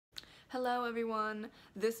Hello everyone!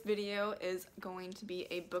 This video is going to be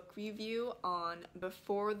a book review on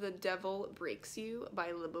Before the Devil Breaks You by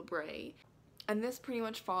Libba Bray. And this pretty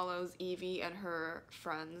much follows Evie and her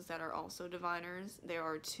friends that are also diviners. There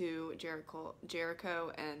are two,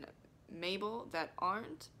 Jericho and Mabel, that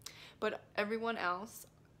aren't. But everyone else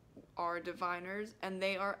are diviners and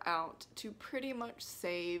they are out to pretty much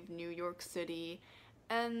save New York City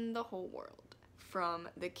and the whole world from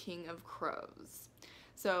the King of Crows.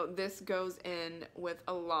 So this goes in with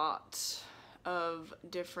a lot of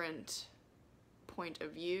different point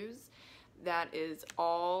of views. That is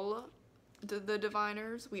all the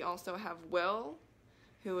diviners. We also have Will,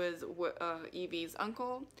 who is Evie's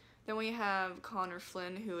uncle. Then we have Connor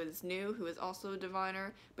Flynn, who is new, who is also a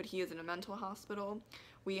diviner, but he is in a mental hospital.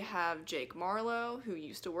 We have Jake Marlowe, who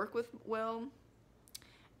used to work with Will.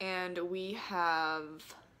 And we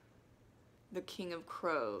have the King of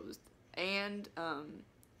Crows and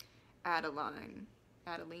Adeline.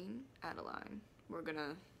 We're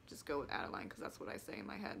gonna just go with Adeline because that's what I say in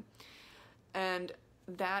my head. And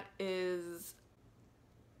that is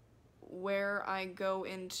where I go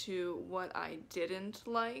into what I didn't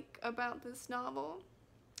like about this novel.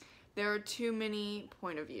 There are too many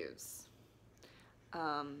point of views.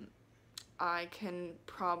 I can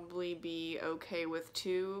probably be okay with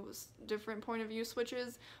 2 different point of view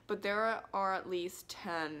switches, but there are at least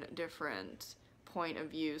 10 different point of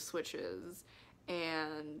view switches,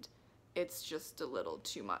 and it's just a little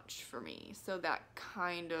too much for me. So that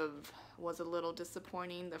kind of was a little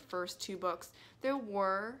disappointing. The first 2 books, there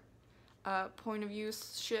were point of view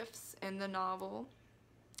shifts in the novel,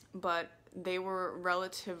 but they were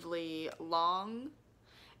relatively long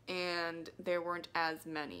and there weren't as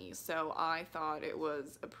many, so I thought it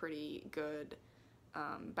was a pretty good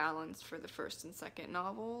balance for the first and second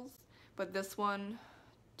novels, but this one,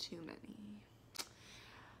 too many.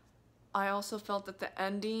 I also felt that the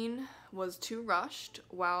ending was too rushed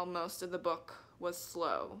while most of the book was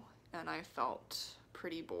slow, and I felt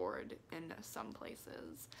pretty bored in some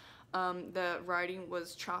places. The writing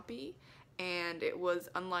was choppy, and it was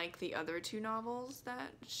unlike the other 2 novels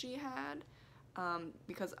that she had,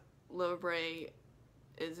 because Libba Bray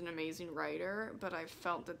is an amazing writer, but I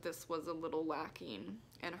felt that this was a little lacking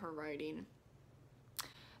in her writing.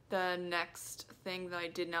 The next thing that I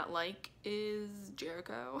did not like is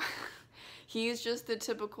Jericho. He's just the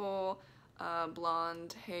typical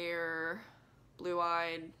blonde hair,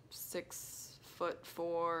 blue-eyed,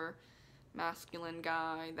 6'4" masculine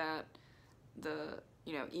guy that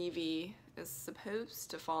Evie is supposed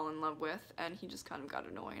to fall in love with, and he just kind of got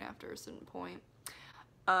annoying after a certain point.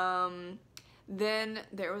 Then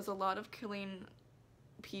there was a lot of killing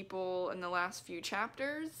people in the last few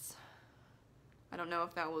chapters. I don't know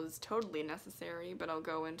if that was totally necessary, but I'll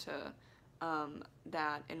go into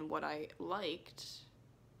that and what I liked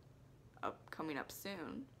coming up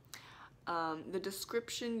soon. The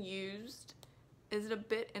description used is a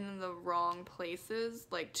bit in the wrong places,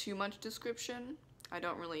 like too much description.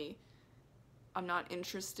 I'm not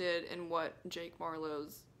interested in what Jake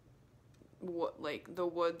Marlowe's, like the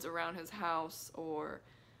woods around his house, or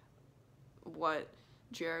what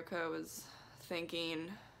Jericho is thinking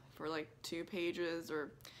for like 2 pages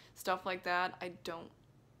or stuff like that. I don't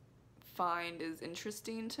find is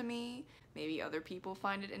interesting to me. Maybe other people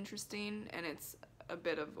find it interesting, and it's a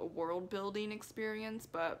bit of a world building experience,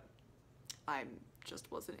 but I just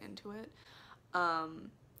wasn't into it. And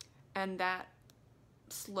that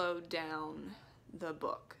slowed down the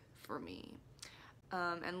book for me.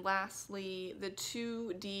 And lastly, the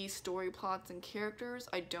 2D story plots and characters.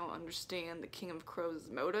 I don't understand the King of Crows'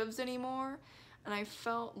 motives anymore, and I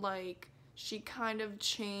felt like she kind of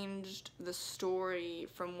changed the story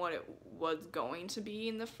from what it was going to be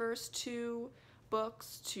in the first 2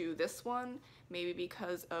 books to this one, maybe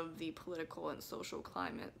because of the political and social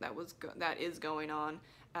climate that is going on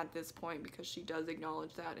at this point, because she does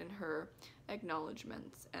acknowledge that in her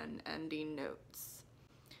acknowledgements and ending notes.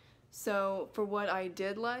 So for what I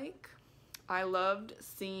did like, I loved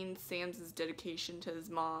seeing Sam's dedication to his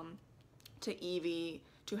mom, to Evie,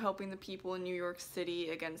 to helping the people in New York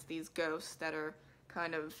City against these ghosts that are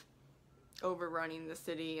kind of overrunning the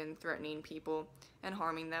city and threatening people and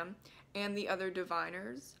harming them, and the other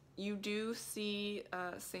diviners. You do see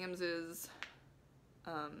Sam's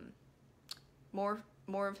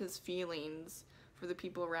more of his feelings for the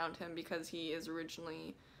people around him, because he is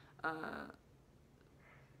originally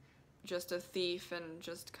just a thief and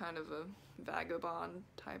just kind of a vagabond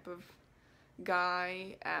type of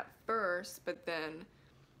guy at first, but then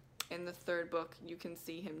in the 3rd book you can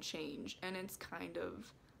see him change, and it's kind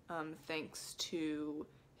of thanks to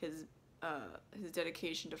his his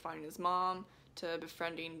dedication to finding his mom, to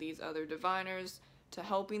befriending these other diviners, to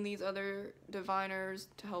helping these other diviners,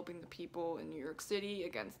 to helping the people in New York City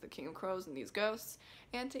against the King of Crows and these ghosts,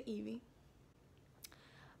 and to Evie.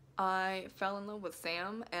 I fell in love with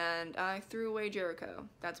Sam, and I threw away Jericho.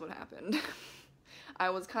 That's what happened.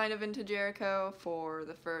 I was kind of into Jericho for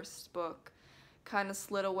the first book, kind of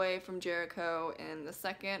slid away from Jericho in the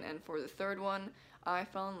second, and for the third one, I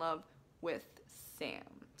fell in love with Sam.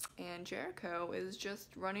 And Jericho is just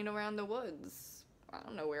running around the woods. I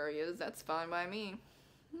don't know where he is, that's fine by me.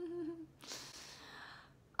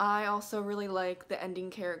 I also really like the ending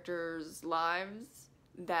characters' lives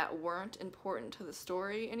that weren't important to the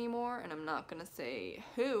story anymore, and I'm not gonna say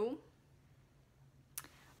who,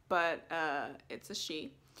 but it's a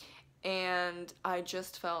she. And I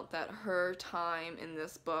just felt that her time in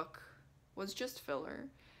this book was just filler.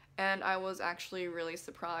 And I was actually really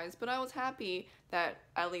surprised, but I was happy that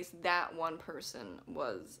at least that one person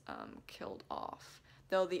was killed off.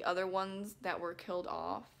 Though the other ones that were killed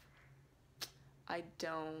off, I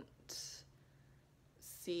don't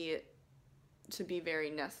see it to be very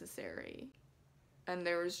necessary. And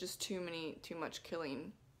there was just too much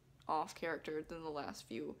killing off characters in the last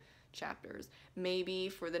few chapters. Maybe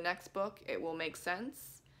for the next book it will make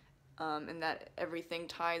sense. And that everything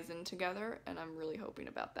ties in together, and I'm really hoping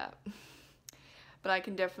about that. But I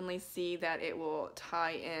can definitely see that it will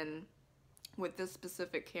tie in with this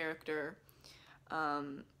specific character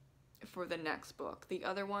for the next book. The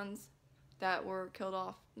other ones that were killed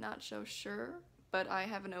off, not so sure, but I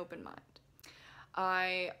have an open mind.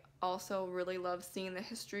 I also really love seeing the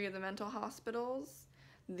history of the mental hospitals,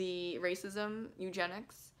 the racism,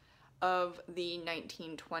 eugenics of the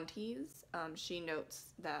 1920s. She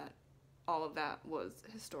notes that all of that was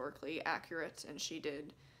historically accurate, and she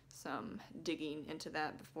did some digging into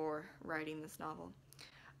that before writing this novel.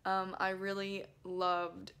 I really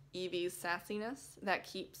loved Evie's sassiness that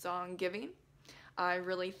keeps on giving. I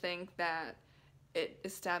really think that it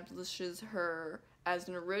establishes her as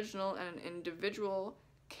an original and an individual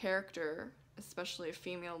character, especially a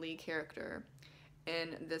female lead character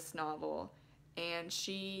in this novel, and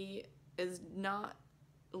she is not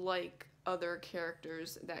like other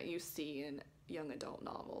characters that you see in young adult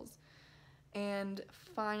novels. And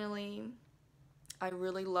finally, I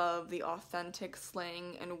really love the authentic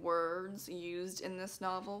slang and words used in this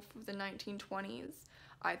novel for the 1920s.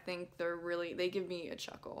 I think they give me a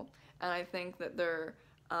chuckle, and I think that they're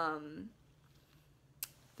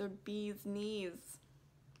bee's knees.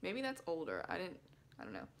 Maybe that's older. I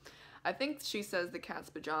don't know. I think she says the cat's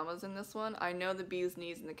pajamas in this one. I know the bee's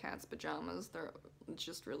knees and the cat's pajamas. They're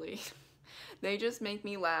just really, they just make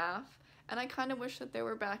me laugh. And I kind of wish that they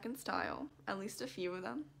were back in style, at least a few of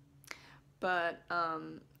them. But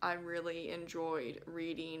I really enjoyed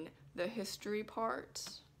reading the history part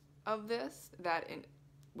of this,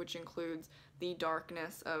 which includes the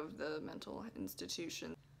darkness of the mental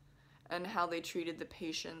institution and how they treated the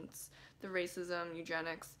patients, the racism,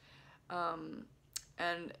 eugenics,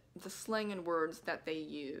 and the slang and words that they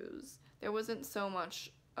use. There wasn't so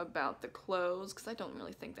much about the clothes, because I don't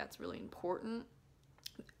really think that's really important.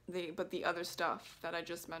 But the other stuff that I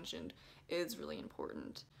just mentioned is really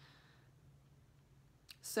important.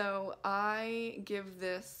 So I give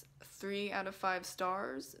this 3 out of 5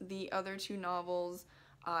 stars. The other 2 novels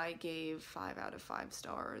I gave 5 out of 5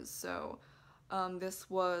 stars. So this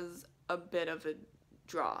was a bit of a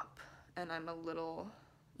drop, and I'm a little,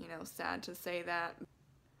 sad to say that.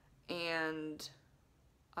 And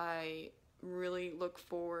I really look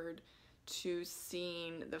forward to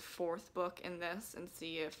seeing the 4th book in this and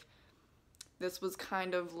see if this was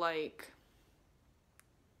kind of like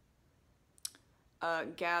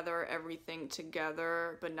gather everything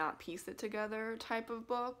together but not piece it together type of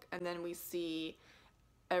book, and then we see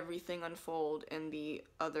everything unfold in the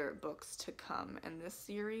other books to come in this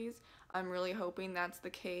series. I'm really hoping that's the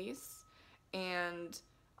case, and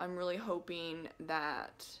I'm really hoping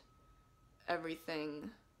that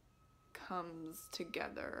everything comes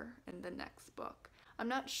together in the next book. I'm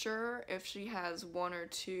not sure if she has 1 or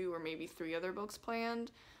 2 or maybe 3 other books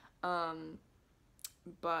planned,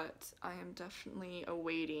 but I am definitely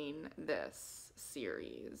awaiting this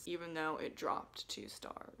series, even though it dropped 2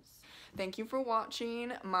 stars. Thank you for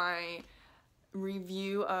watching my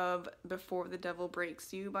review of Before the Devil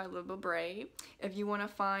Breaks You by Libba Bray. If you want to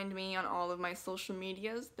find me on all of my social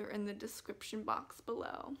medias, they're in the description box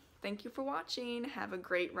below. Thank you for watching. Have a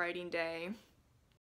great writing day.